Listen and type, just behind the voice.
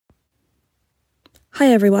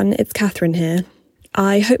Hi everyone, it's Catherine here.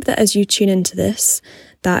 I hope that as you tune into this,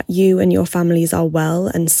 that you and your families are well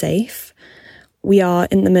and safe. We are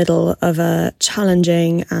in the middle of a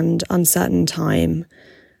challenging and uncertain time,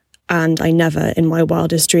 and I never in my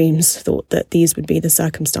wildest dreams thought that these would be the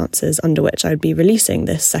circumstances under which I would be releasing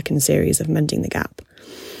this second series of Mending the Gap.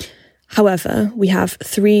 However, we have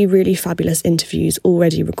 3 really fabulous interviews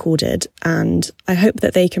already recorded, and I hope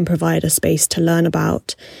that they can provide a space to learn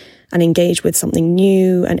about and engage with something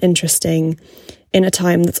new and interesting in a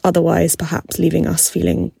time that's otherwise perhaps leaving us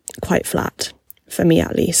feeling quite flat, for me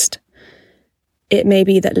at least. It may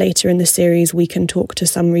be that later in the series we can talk to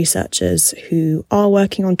some researchers who are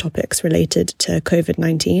working on topics related to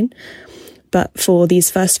COVID-19, but for these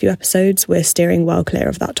first few episodes we're steering well clear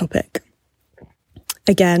of that topic.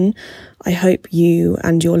 Again, I hope you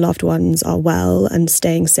and your loved ones are well and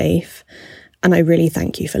staying safe, and I really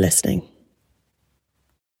thank you for listening.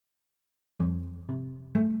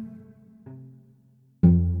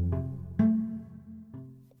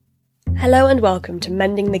 Hello and welcome to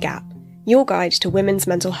Mending the Gap, your guide to women's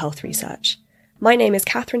mental health research. My name is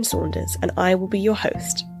Catherine Saunders and I will be your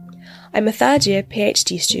host. I'm a third-year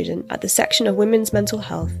PhD student at the section of Women's Mental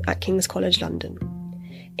Health at King's College London.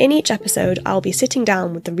 In each episode, I'll be sitting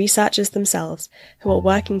down with the researchers themselves who are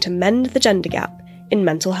working to mend the gender gap in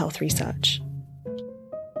mental health research.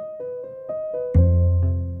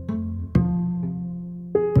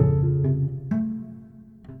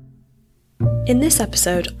 In this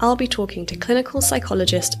episode, I'll be talking to clinical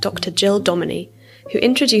psychologist Dr Jill Domoney, who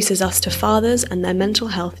introduces us to fathers and their mental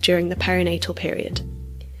health during the perinatal period.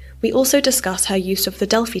 We also discuss her use of the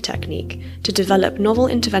Delphi technique to develop novel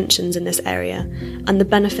interventions in this area and the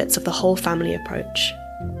benefits of the whole family approach.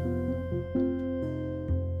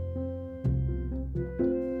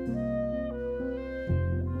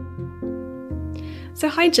 So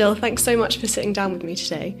hi Jill, thanks so much for sitting down with me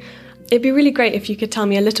today. It'd be really great if you could tell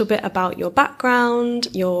me a little bit about your background,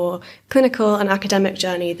 your clinical and academic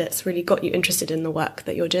journey that's really got you interested in the work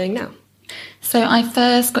that you're doing now. So I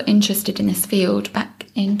first got interested in this field back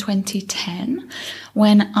in 2010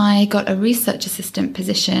 when I got a research assistant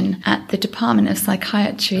position at the Department of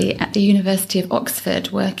Psychiatry at the University of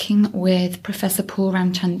Oxford, working with Professor Paul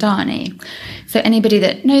Ramchandani. So anybody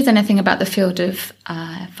that knows anything about the field of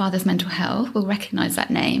father's mental health will recognise that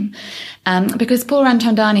name, because Paul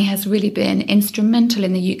Ramchandani has really been instrumental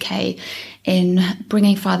in the UK in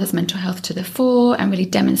bringing fathers' mental health to the fore and really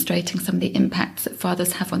demonstrating some of the impacts that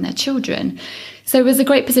fathers have on their children. So it was a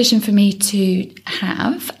great position for me to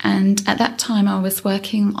have, and at that time I was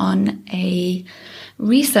working on a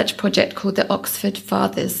research project called the Oxford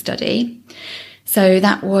Fathers Study. So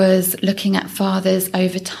that was looking at fathers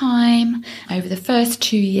over time, over the first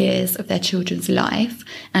 2 years of their children's life,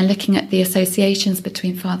 and looking at the associations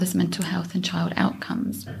between fathers' mental health and child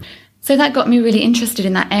outcomes. So that got me really interested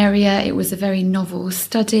in that area. It was a very novel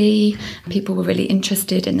study. People were really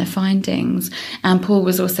interested in the findings. And Paul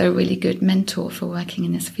was also a really good mentor for working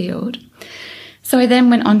in this field. So I then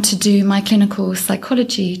went on to do my clinical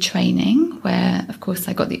psychology training, where, of course,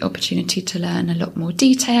 I got the opportunity to learn a lot more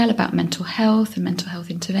detail about mental health and mental health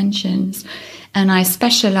interventions. And I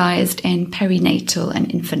specialised in perinatal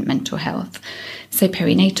and infant mental health. So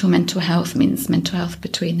perinatal mental health means mental health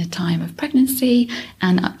between the time of pregnancy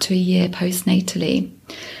and up to a year postnatally.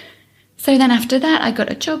 So then after that, I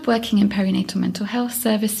got a job working in perinatal mental health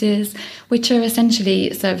services, which are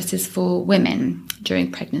essentially services for women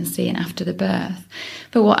during pregnancy and after the birth.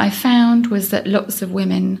 But what I found was that lots of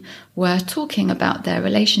women were talking about their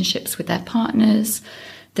relationships with their partners,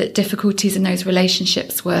 that difficulties in those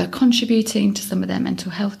relationships were contributing to some of their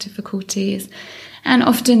mental health difficulties. And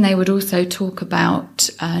often they would also talk about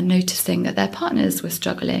noticing that their partners were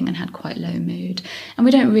struggling and had quite low mood. And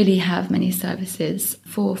we don't really have many services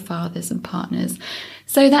for fathers and partners.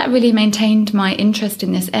 So that really maintained my interest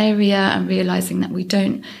in this area and realising that we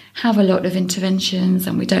don't have a lot of interventions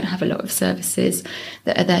and we don't have a lot of services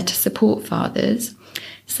that are there to support fathers.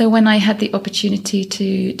 So when I had the opportunity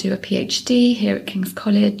to do a PhD here at King's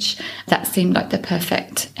College, that seemed like the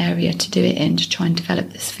perfect area to do it in, to try and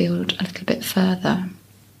develop this field a little bit further.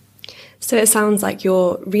 So it sounds like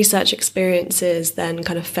your research experiences then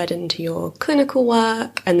kind of fed into your clinical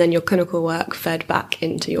work, and then your clinical work fed back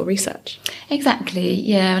into your research. Exactly,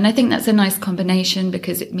 yeah. And I think that's a nice combination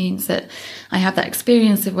because it means that I have that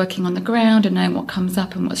experience of working on the ground and knowing what comes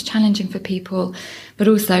up and what's challenging for people, but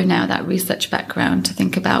also now that research background to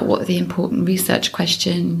think about what are the important research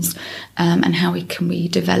questions and how can we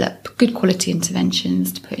develop good quality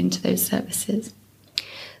interventions to put into those services.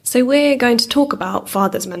 So we're going to talk about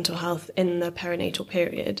fathers' mental health in the perinatal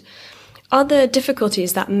period. Are the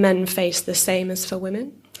difficulties that men face the same as for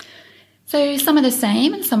women? So some are the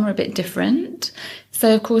same and some are a bit different.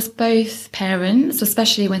 So of course both parents,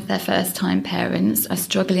 especially when they're first-time parents, are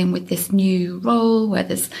struggling with this new role where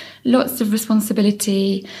there's lots of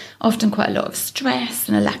responsibility, often quite a lot of stress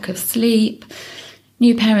and a lack of sleep.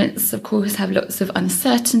 New parents, of course, have lots of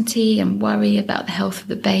uncertainty and worry about the health of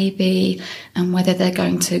the baby and whether they're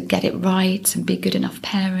going to get it right and be good enough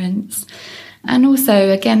parents. And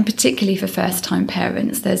also, again, particularly for first-time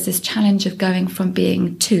parents, there's this challenge of going from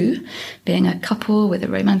being two, being a couple with a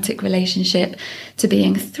romantic relationship, to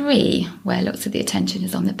being three, where lots of the attention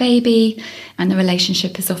is on the baby and the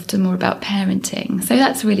relationship is often more about parenting. So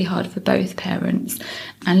that's really hard for both parents.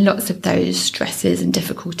 And lots of those stresses and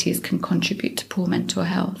difficulties can contribute to poor mental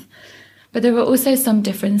health. But there are also some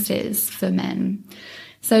differences for men.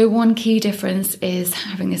 So one key difference is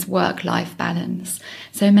having this work-life balance.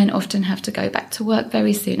 So men often have to go back to work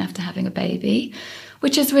very soon after having a baby,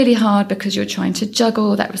 which is really hard because you're trying to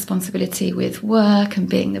juggle that responsibility with work and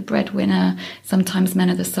being the breadwinner. Sometimes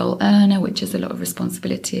men are the sole earner, which is a lot of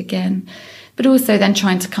responsibility again. But also then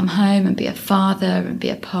trying to come home and be a father and be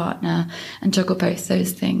a partner and juggle both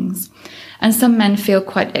those things. And some men feel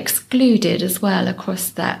quite excluded as well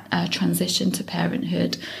across that transition to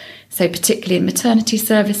parenthood. So particularly in maternity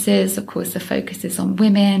services, of course, the focus is on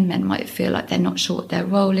women. Men might feel like they're not sure what their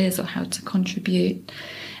role is or how to contribute.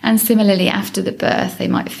 And similarly, after the birth, they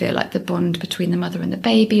might feel like the bond between the mother and the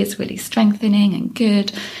baby is really strengthening and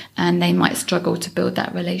good, and they might struggle to build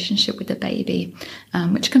that relationship with the baby,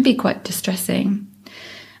 which can be quite distressing.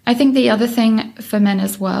 I think the other thing for men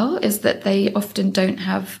as well is that they often don't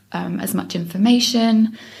have as much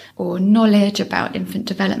information or knowledge about infant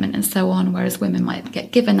development and so on, whereas women might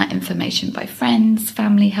get given that information by friends,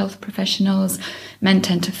 family, health professionals. Men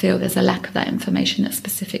tend to feel there's a lack of that information that's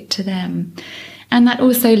specific to them. And that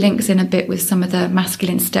also links in a bit with some of the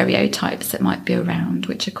masculine stereotypes that might be around,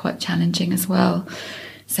 which are quite challenging as well.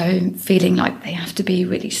 So feeling like they have to be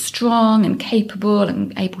really strong and capable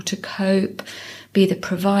and able to cope, be the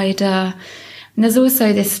provider. And there's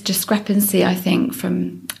also this discrepancy, I think,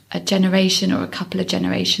 from a generation or a couple of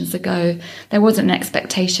generations ago. There wasn't an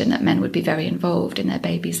expectation that men would be very involved in their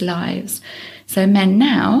babies' lives. So men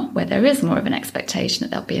now, where there is more of an expectation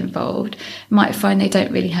that they'll be involved, might find they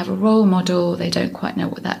don't really have a role model, they don't quite know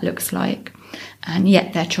what that looks like. And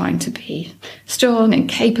yet they're trying to be strong and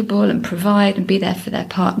capable and provide and be there for their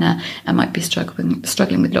partner, and might be struggling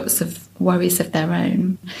with lots of worries of their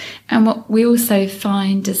own. And what we also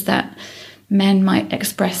find is that men might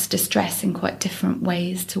express distress in quite different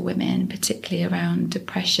ways to women, particularly around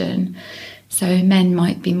depression. So men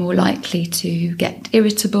might be more likely to get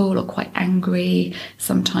irritable or quite angry,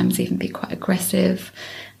 sometimes even be quite aggressive,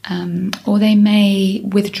 or they may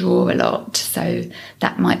withdraw a lot. So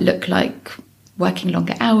that might look like working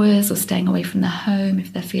longer hours or staying away from the home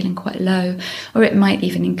if they're feeling quite low, or it might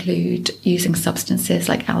even include using substances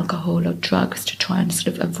like alcohol or drugs to try and sort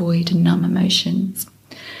of avoid and numb emotions.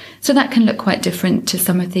 So that can look quite different to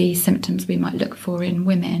some of the symptoms we might look for in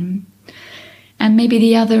women. And maybe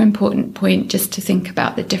the other important point, just to think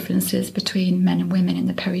about the differences between men and women in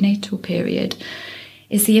the perinatal period,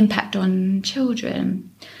 is the impact on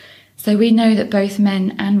children. So we know that both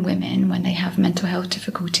men and women, when they have mental health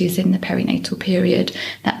difficulties in the perinatal period,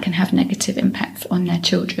 that can have negative impacts on their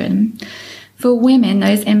children. For women,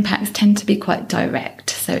 those impacts tend to be quite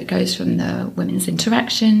direct. So it goes from the women's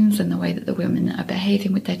interactions and the way that the women are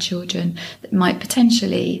behaving with their children that might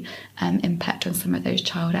potentially impact on some of those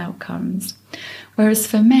child outcomes. Whereas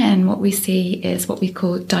for men, what we see is what we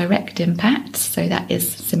call direct impacts. So that is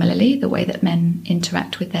similarly the way that men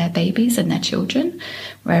interact with their babies and their children,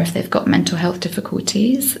 where if they've got mental health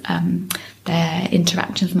difficulties, their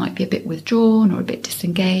interactions might be a bit withdrawn or a bit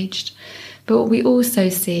disengaged. But what we also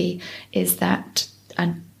see is that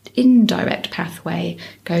an indirect pathway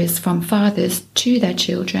goes from fathers to their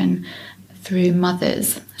children through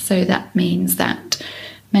mothers. So that means that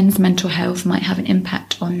men's mental health might have an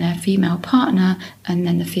impact on their female partner, and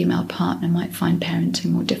then the female partner might find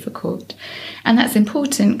parenting more difficult. And that's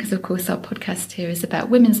important because, of course, our podcast here is about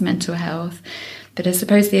women's mental health. But I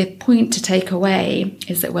suppose the point to take away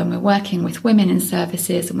is that when we're working with women in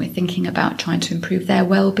services and we're thinking about trying to improve their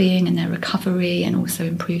well-being and their recovery and also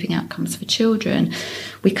improving outcomes for children,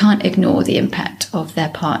 we can't ignore the impact of their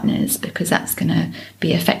partners, because that's going to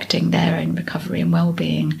be affecting their own recovery and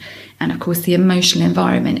well-being. And of course, the emotional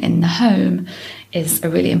environment in the home is a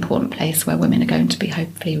really important place where women are going to be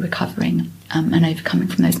hopefully recovering and overcoming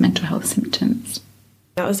from those mental health symptoms.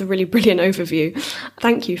 That was a really brilliant overview.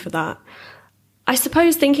 Thank you for that. I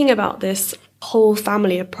suppose thinking about this, whole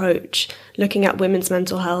family approach, looking at women's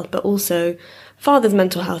mental health, but also father's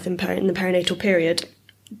mental health in the perinatal period.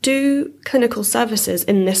 Do clinical services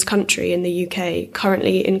in this country, in the UK,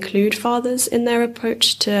 currently include fathers in their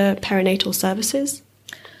approach to perinatal services?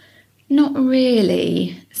 Not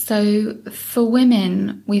really. So for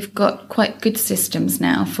women, we've got quite good systems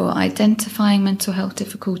now for identifying mental health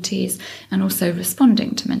difficulties and also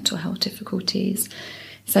responding to mental health difficulties.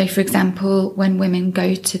 So, for example, when women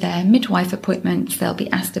go to their midwife appointments, they'll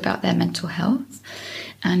be asked about their mental health.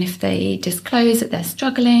 And if they disclose that they're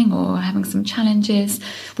struggling or having some challenges,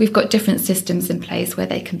 we've got different systems in place where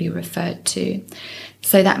they can be referred to.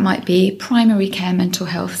 So that might be primary care mental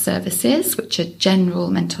health services, which are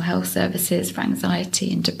general mental health services for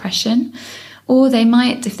anxiety and depression. Or they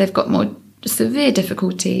might, if they've got more severe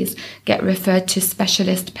difficulties, get referred to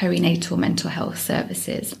specialist perinatal mental health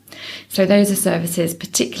services. So those are services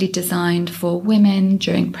particularly designed for women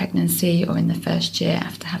during pregnancy or in the first year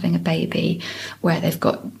after having a baby, where they've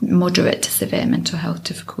got moderate to severe mental health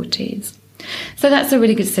difficulties. So that's a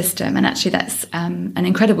really good system, and actually that's an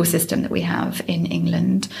incredible system that we have in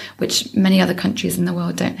England, which many other countries in the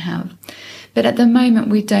world don't have. But at the moment,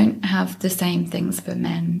 we don't have the same things for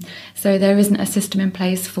men. So there isn't a system in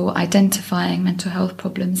place for identifying mental health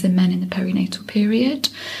problems in men in the perinatal period.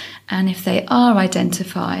 And if they are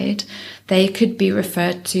identified, they could be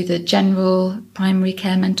referred to the general primary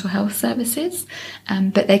care mental health services,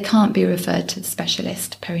 but they can't be referred to the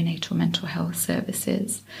specialist perinatal mental health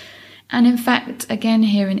services. And in fact, again,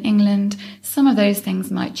 here in England, some of those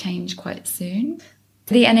things might change quite soon.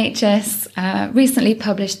 The NHS recently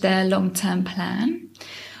published their long-term plan,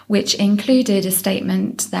 which included a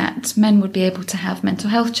statement that men would be able to have mental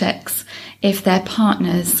health checks if their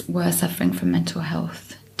partners were suffering from mental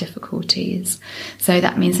health difficulties. So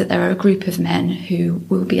that means that there are a group of men who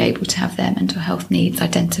will be able to have their mental health needs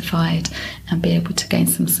identified and be able to gain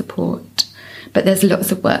some support. But there's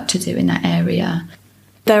lots of work to do in that area.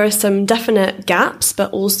 There are some definite gaps,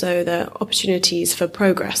 but also there are opportunities for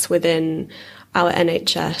progress within our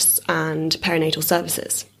NHS and perinatal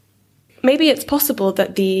services. Maybe it's possible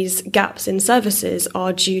that these gaps in services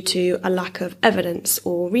are due to a lack of evidence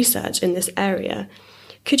or research in this area.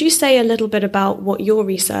 Could you say a little bit about what your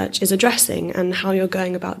research is addressing and how you're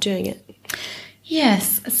going about doing it?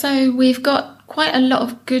 Yes, so we've got quite a lot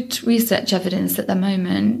of good research evidence at the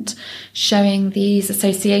moment showing these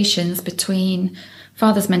associations between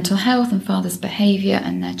father's mental health and father's behaviour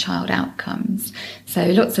and their child outcomes. So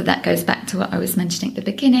lots of that goes back to what I was mentioning at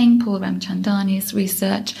the beginning, Paul Ramchandani's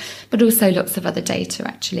research, but also lots of other data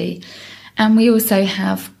actually. And we also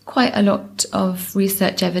have quite a lot of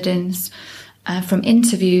research evidence from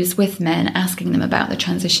interviews with men asking them about the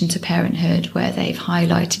transition to parenthood, where they've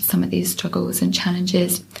highlighted some of these struggles and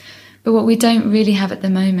challenges. But what we don't really have at the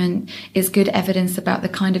moment is good evidence about the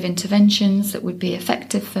kind of interventions that would be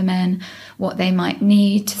effective for men, what they might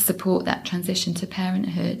need to support that transition to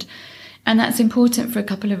parenthood. And that's important for a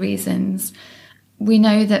couple of reasons. We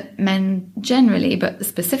know that men generally, but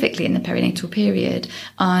specifically in the perinatal period,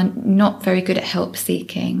 are not very good at help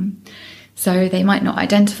seeking. So they might not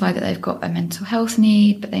identify that they've got a mental health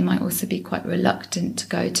need, but they might also be quite reluctant to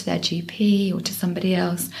go to their GP or to somebody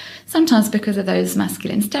else, sometimes because of those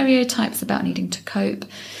masculine stereotypes about needing to cope,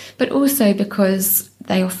 but also because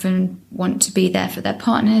they often want to be there for their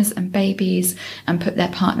partners and babies and put their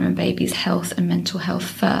partner and baby's health and mental health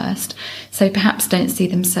first, so perhaps don't see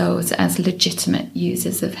themselves as legitimate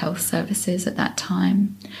users of health services at that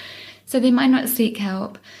time. So they might not seek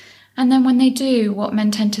help. And then when they do, what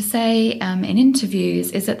men tend to say in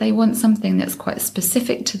interviews is that they want something that's quite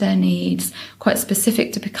specific to their needs, quite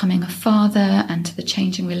specific to becoming a father and to the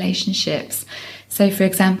changing relationships. So, for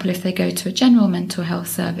example, if they go to a general mental health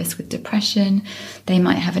service with depression, they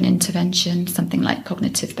might have an intervention, something like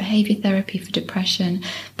cognitive behaviour therapy for depression,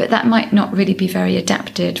 but that might not really be very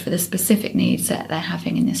adapted for the specific needs that they're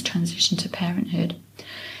having in this transition to parenthood.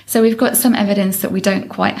 So we've got some evidence that we don't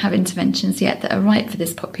quite have interventions yet that are right for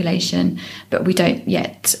this population, but we don't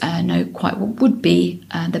yet know quite what would be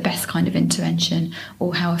the best kind of intervention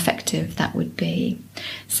or how effective that would be.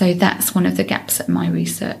 So that's one of the gaps that my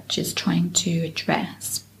research is trying to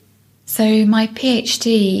address. So my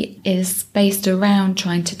PhD is based around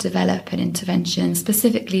trying to develop an intervention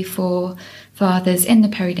specifically for fathers in the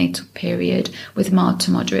perinatal period with mild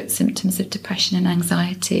to moderate symptoms of depression and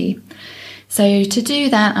anxiety. So to do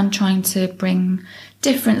that, I'm trying to bring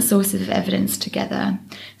different sources of evidence together.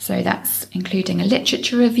 So that's including a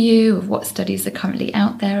literature review of what studies are currently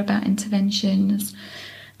out there about interventions.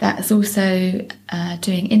 That's also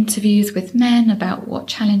doing interviews with men about what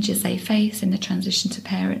challenges they face in the transition to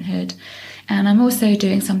parenthood, And I'm also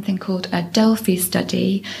doing something called a Delphi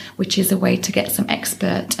study, which is a way to get some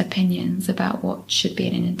expert opinions about what should be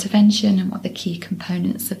in an intervention and what the key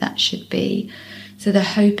components of that should be. So the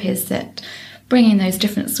hope is that bringing those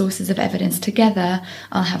different sources of evidence together,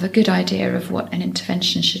 I'll have a good idea of what an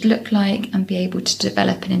intervention should look like and be able to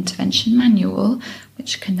develop an intervention manual,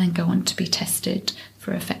 which can then go on to be tested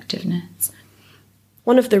for effectiveness.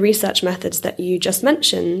 One of the research methods that you just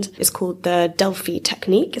mentioned is called the Delphi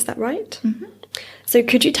technique, is that right? Mm-hmm. So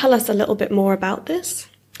could you tell us a little bit more about this?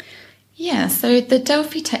 Yeah, so the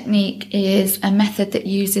Delphi technique is a method that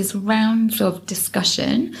uses rounds of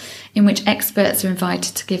discussion in which experts are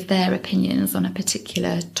invited to give their opinions on a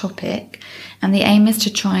particular topic. And the aim is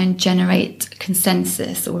to try and generate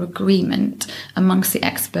consensus or agreement amongst the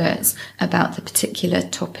experts about the particular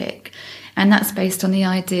topic. And that's based on the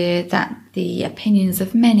idea that the opinions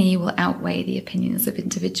of many will outweigh the opinions of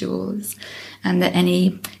individuals, and that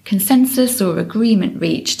any consensus or agreement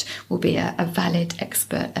reached will be a valid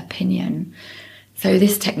expert opinion. So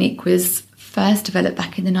this technique was first developed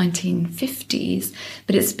back in the 1950s,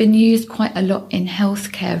 but it's been used quite a lot in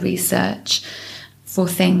healthcare research for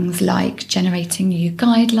things like generating new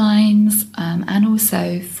guidelines and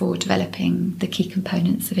also for developing the key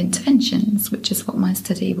components of interventions, which is what my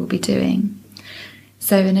study will be doing.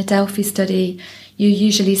 So in a Delphi study, you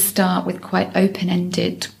usually start with quite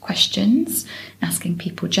open-ended questions, asking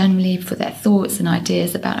people generally for their thoughts and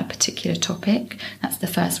ideas about a particular topic. That's the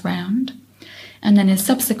first round. And then in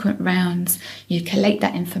subsequent rounds, you collate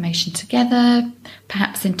that information together,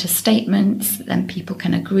 perhaps into statements that then people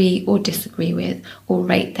can agree or disagree with or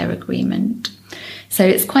rate their agreement. So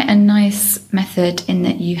it's quite a nice method in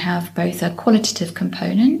that you have both a qualitative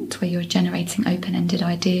component where you're generating open-ended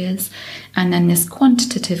ideas, and then this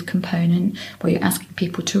quantitative component where you're asking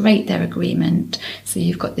people to rate their agreement. So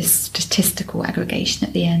you've got this statistical aggregation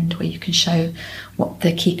at the end where you can show what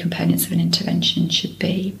the key components of an intervention should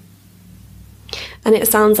be. And it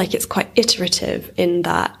sounds like it's quite iterative in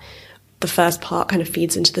that the first part kind of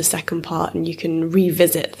feeds into the second part and you can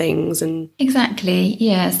revisit things. And Exactly,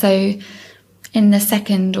 yeah. So in the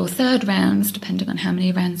second or third rounds, depending on how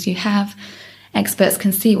many rounds you have, experts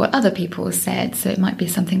can see what other people have said. So it might be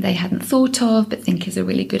something they hadn't thought of but think is a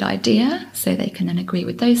really good idea, so they can then agree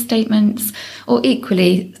with those statements. Or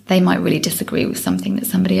equally, they might really disagree with something that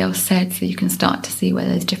somebody else said, so you can start to see where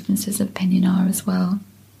those differences of opinion are as well.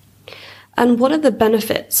 And what are the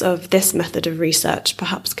benefits of this method of research,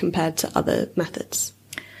 perhaps compared to other methods?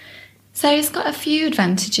 So it's got a few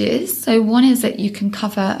advantages. So one is that you can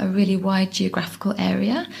cover a really wide geographical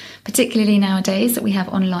area, particularly nowadays that we have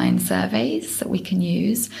online surveys that we can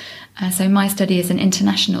use. So my study is an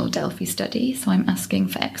international Delphi study, so I'm asking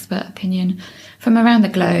for expert opinion from around the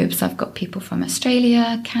globe. So I've got people from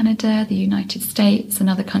Australia, Canada, the United States and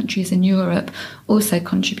other countries in Europe also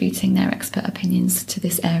contributing their expert opinions to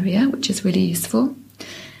this area, which is really useful.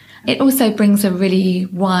 It also brings a really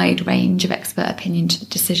wide range of expert opinion to the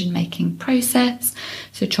decision-making process,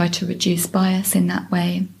 so try to reduce bias in that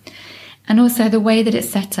way. And also the way that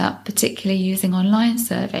it's set up, particularly using online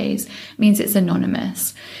surveys, means it's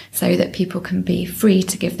anonymous, so that people can be free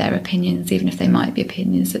to give their opinions, even if they might be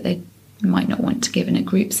opinions that they might not want to give in a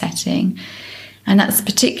group setting. And that's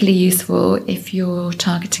particularly useful if you're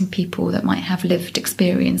targeting people that might have lived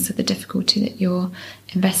experience of the difficulty that you're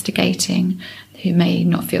investigating, who may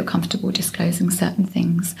not feel comfortable disclosing certain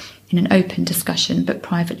things in an open discussion, but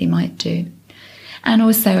privately might do. And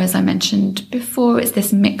also, as I mentioned before, it's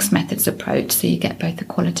this mixed methods approach, so you get both the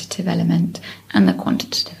qualitative element and the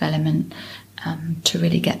quantitative element to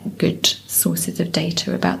really get good sources of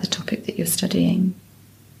data about the topic that you're studying.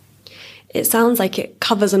 It sounds like it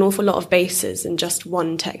covers an awful lot of bases in just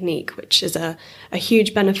one technique, which is a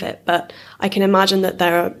huge benefit, but I can imagine that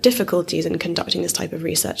there are difficulties in conducting this type of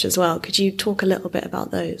research as well. Could you talk a little bit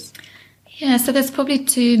about those? Yeah, so there's probably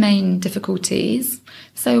two main difficulties.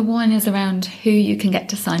 So one is around who you can get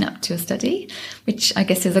to sign up to your study, which I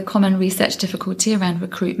guess is a common research difficulty around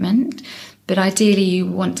recruitment. But ideally you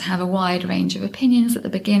want to have a wide range of opinions at the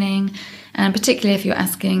beginning, and particularly if you're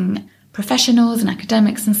asking professionals and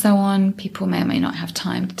academics and so on, people may or may not have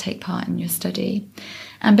time to take part in your study.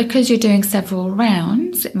 And because you're doing several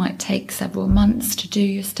rounds, it might take several months to do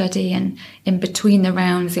your study, and in between the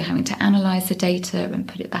rounds you're having to analyse the data and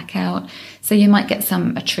put it back out. So you might get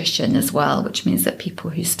some attrition as well, which means that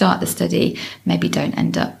people who start the study maybe don't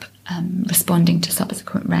end up responding to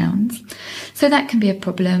subsequent rounds. So that can be a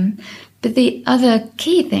problem. But the other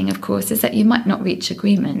key thing, of course, is that you might not reach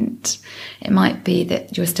agreement. It might be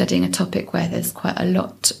that you're studying a topic where there's quite a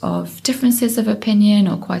lot of differences of opinion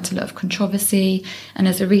or quite a lot of controversy. And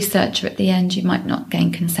as a researcher at the end, you might not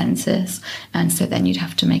gain consensus. And so then you'd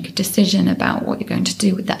have to make a decision about what you're going to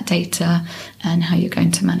do with that data and how you're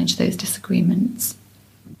going to manage those disagreements.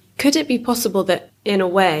 Could it be possible that, in a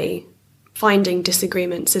way, finding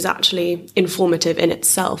disagreements is actually informative in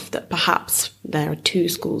itself, that perhaps there are two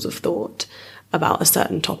schools of thought about a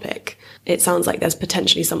certain topic? It sounds like there's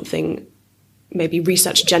potentially something maybe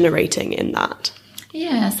research generating in that.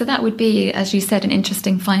 Yeah, so that would be, as you said, an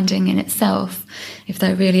interesting finding in itself, if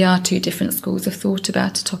there really are two different schools of thought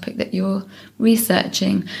about a topic that you're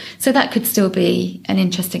researching. So that could still be an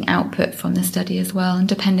interesting output from the study as well. And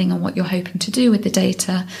depending on what you're hoping to do with the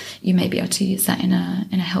data, you may be able to use that in a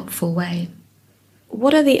helpful way.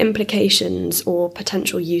 What are the implications or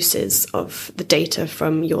potential uses of the data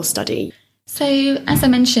from your study? So, as I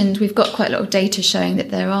mentioned, we've got quite a lot of data showing that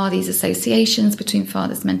there are these associations between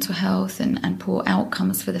fathers' mental health and poor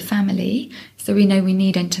outcomes for the family. So we know we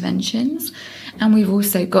need interventions. And we've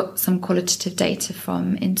also got some qualitative data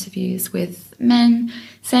from interviews with men,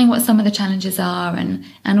 saying what some of the challenges are and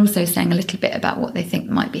also saying a little bit about what they think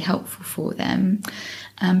might be helpful for them.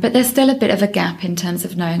 But there's still a bit of a gap in terms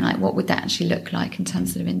of knowing what would that actually look like in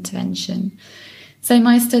terms of intervention. So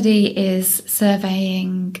my study is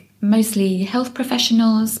surveying mostly health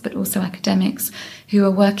professionals, but also academics who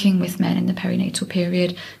are working with men in the perinatal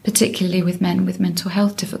period, particularly with men with mental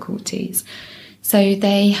health difficulties. So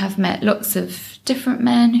they have met lots of different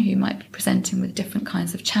men who might be presenting with different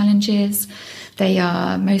kinds of challenges. They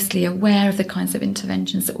are mostly aware of the kinds of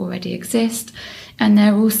interventions that already exist, and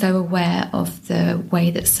they're also aware of the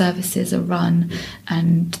way that services are run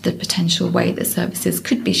and the potential way that services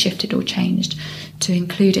could be shifted or changed to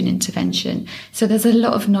include an intervention. So there's a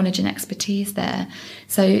lot of knowledge and expertise there.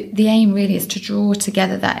 So the aim really is to draw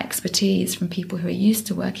together that expertise from people who are used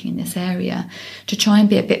to working in this area to try and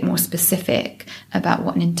be a bit more specific about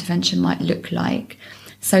what an intervention might look like.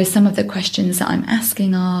 So some of the questions that I'm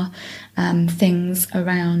asking are things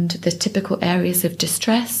around the typical areas of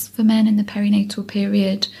distress for men in the perinatal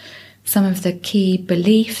period, some of the key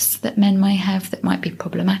beliefs that men might have that might be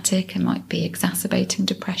problematic and might be exacerbating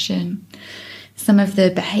depression, some of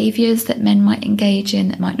the behaviours that men might engage in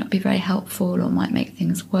that might not be very helpful or might make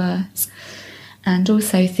things worse, and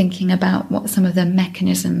also thinking about what some of the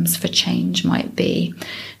mechanisms for change might be.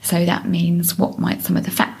 So that means what might some of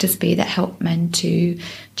the factors be that help men to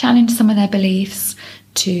challenge some of their beliefs,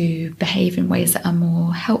 to behave in ways that are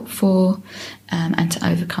more helpful, and to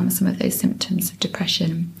overcome some of those symptoms of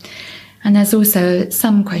depression. And there's also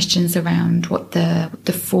some questions around what the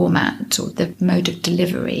format or the mode of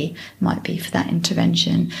delivery might be for that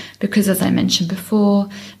intervention. Because as I mentioned before,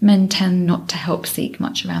 men tend not to help seek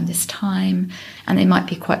much around this time, and they might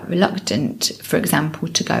be quite reluctant, for example,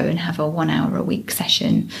 to go and have a 1 hour a week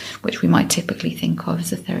session, which we might typically think of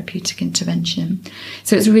as a therapeutic intervention.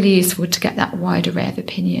 So it's really useful to get that wide array of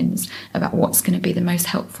opinions about what's going to be the most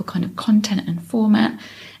helpful kind of content and format.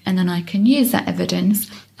 And then I can use that evidence,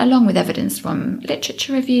 along with evidence from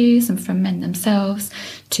literature reviews and from men themselves,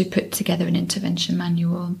 to put together an intervention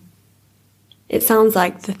manual. It sounds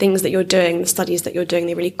like the things that you're doing, the studies that you're doing,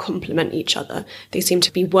 they really complement each other. They seem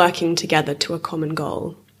to be working together to a common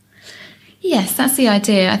goal. Yes, that's the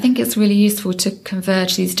idea. I think it's really useful to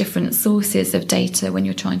converge these different sources of data when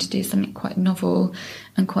you're trying to do something quite novel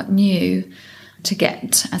and quite new, to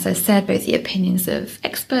get, as I said, both the opinions of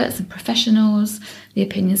experts and professionals, the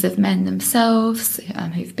opinions of men themselves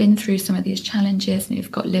who've been through some of these challenges and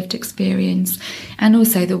who've got lived experience, and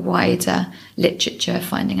also the wider literature,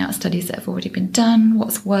 finding out studies that have already been done,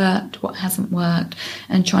 what's worked, what hasn't worked,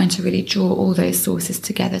 and trying to really draw all those sources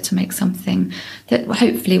together to make something that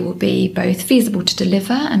hopefully will be both feasible to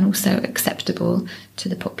deliver and also acceptable to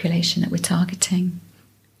the population that we're targeting.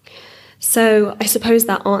 So I suppose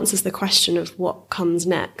that answers the question of what comes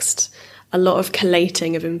next. A lot of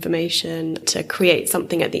collating of information to create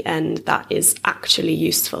something at the end that is actually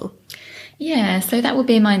useful. Yeah, so that will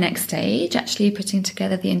be my next stage, actually putting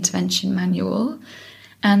together the intervention manual.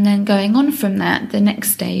 And then going on from that, the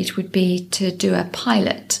next stage would be to do a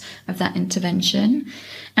pilot of that intervention.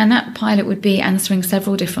 And that pilot would be answering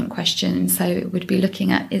several different questions. So it would be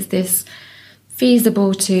looking at, is this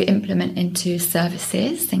feasible to implement into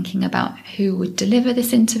services, thinking about who would deliver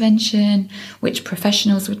this intervention, which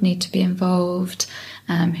professionals would need to be involved,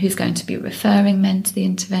 who's going to be referring men to the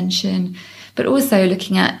intervention, but also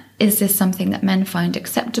looking at, is this something that men find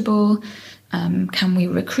acceptable? Can we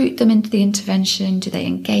recruit them into the intervention? Do they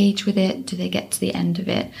engage with it? Do they get to the end of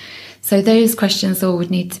it? So those questions all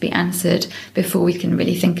would need to be answered before we can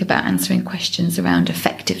really think about answering questions around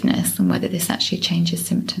effectiveness and whether this actually changes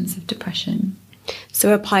symptoms of depression.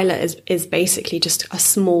 So a pilot is basically just a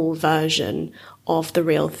small version of the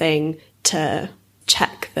real thing to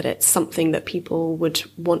check that it's something that people would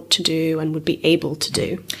want to do and would be able to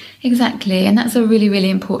do. Exactly, and that's a really, really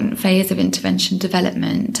important phase of intervention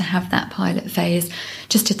development, to have that pilot phase,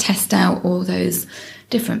 just to test out all those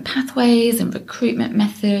different pathways and recruitment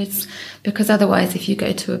methods, because otherwise if you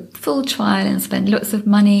go to a full trial and spend lots of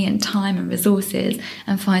money and time and resources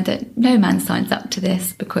and find that no man signs up to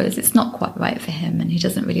this because it's not quite right for him and he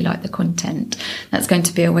doesn't really like the content, that's going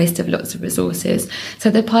to be a waste of lots of resources.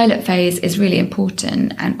 So the pilot phase is really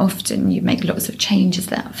important, and often you make lots of changes to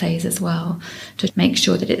that phase as well to make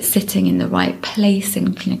sure that it's sitting in the right place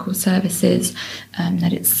in clinical services,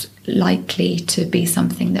 that it's likely to be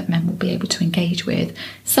something that men will be able to engage with,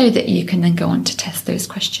 so that you can then go on to test those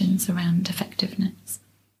questions around effectiveness.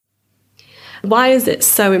 Why is it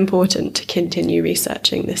so important to continue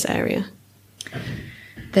researching this area?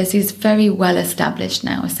 There's these very well established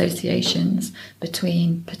now associations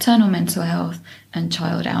between paternal mental health and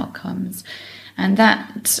child outcomes. And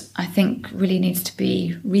that, I think, really needs to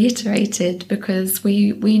be reiterated, because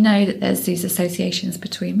we know that there's these associations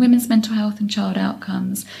between women's mental health and child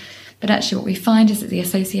outcomes. But actually what we find is that the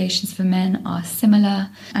associations for men are similar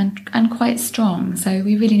and quite strong. So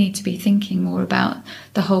we really need to be thinking more about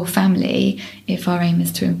the whole family if our aim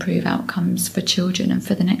is to improve outcomes for children and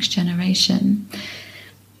for the next generation.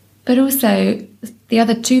 But also, the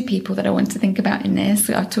other two people that I want to think about in this,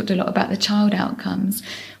 I've talked a lot about the child outcomes.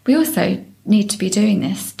 We also need to be doing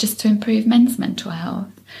this just to improve men's mental health.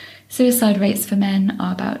 Suicide rates for men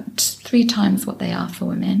are about 3 times what they are for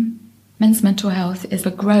women. Men's mental health is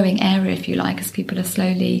a growing area, if you like, as people are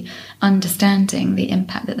slowly understanding the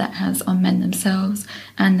impact that that has on men themselves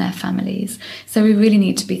and their families. So we really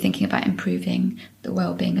need to be thinking about improving the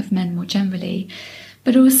well-being of men more generally.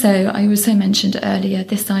 But also, I also mentioned earlier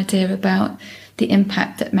this idea about the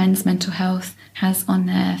impact that men's mental health has on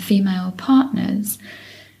their female partners,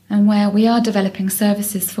 and where we are developing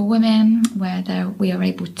services for women, where we are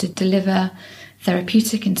able to deliver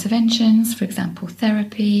therapeutic interventions, for example,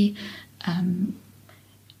 therapy.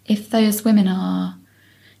 If those women are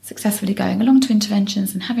successfully going along to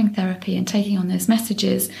interventions and having therapy and taking on those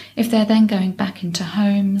messages, if they're then going back into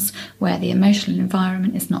homes where the emotional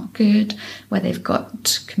environment is not good, where they've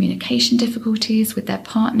got communication difficulties with their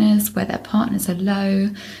partners, where their partners are low,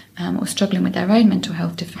 or struggling with their own mental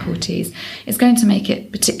health difficulties, it's going to make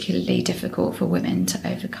it particularly difficult for women to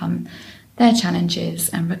overcome their challenges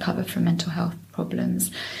and recover from mental health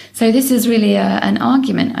problems. So this is really an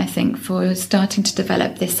argument, I think, for starting to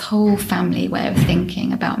develop this whole family way of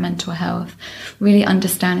thinking about mental health, really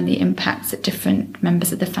understanding the impacts that different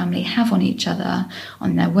members of the family have on each other,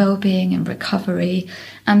 on their well-being and recovery,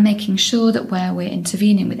 and making sure that where we're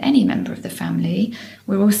intervening with any member of the family,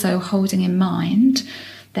 we're also holding in mind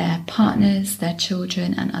their partners, their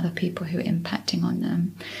children, and other people who are impacting on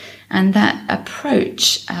them. And that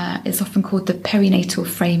approach is often called the perinatal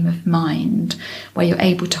frame of mind, where you're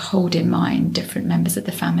able to hold in mind different members of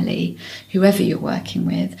the family, whoever you're working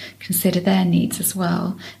with, consider their needs as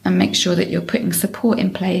well, and make sure that you're putting support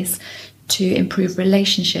in place to improve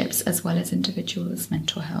relationships as well as individuals'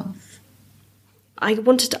 mental health. I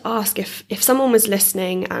wanted to ask if someone was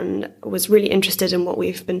listening and was really interested in what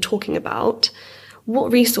we've been talking about,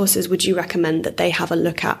 what resources would you recommend that they have a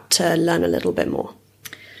look at to learn a little bit more?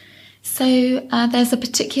 So there's a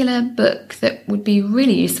particular book that would be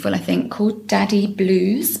really useful, I think, called Daddy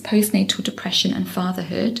Blues, Postnatal Depression and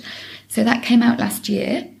Fatherhood. So that came out last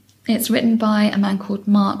year. It's written by a man called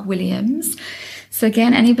Mark Williams. So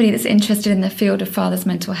again, anybody that's interested in the field of father's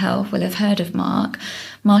mental health will have heard of Mark.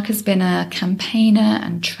 Mark has been a campaigner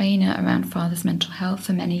and trainer around father's mental health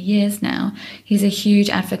for many years now. He's a huge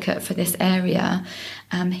advocate for this area.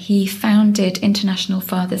 He founded International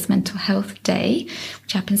Father's Mental Health Day,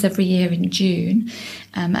 which happens every year in June,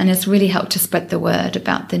 and has really helped to spread the word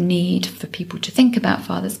about the need for people to think about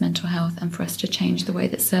father's mental health and for us to change the way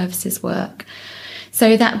that services work.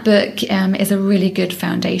 So that book is a really good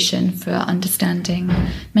foundation for understanding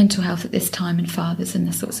mental health at this time in fathers and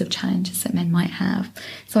the sorts of challenges that men might have.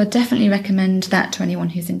 So I definitely recommend that to anyone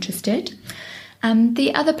who's interested.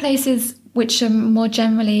 The other places which are more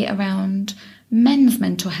generally around men's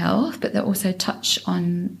mental health, but that also touch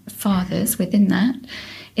on fathers within that,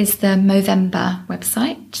 is the Movember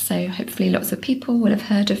website. So hopefully lots of people will have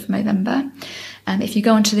heard of Movember. If you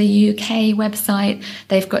go onto the UK website,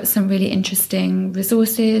 they've got some really interesting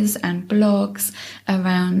resources and blogs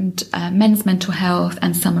around men's mental health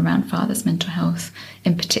and some around fathers' mental health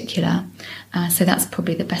in particular. So that's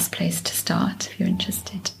probably the best place to start if you're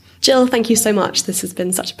interested. Jill, thank you so much. This has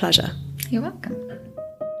been such a pleasure. You're welcome.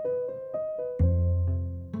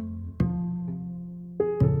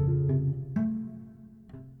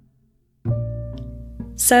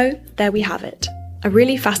 So, there we have it. A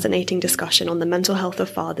really fascinating discussion on the mental health of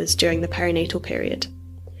fathers during the perinatal period.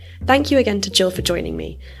 Thank you again to Jill for joining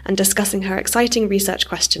me and discussing her exciting research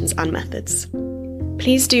questions and methods.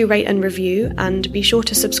 Please do rate and review, and be sure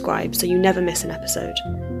to subscribe so you never miss an episode.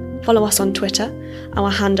 Follow us on Twitter.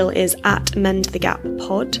 Our handle is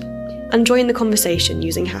 @MendTheGapPod, and join the conversation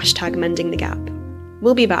using #MendingTheGap.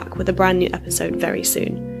 We'll be back with a brand new episode very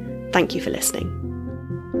soon. Thank you for listening.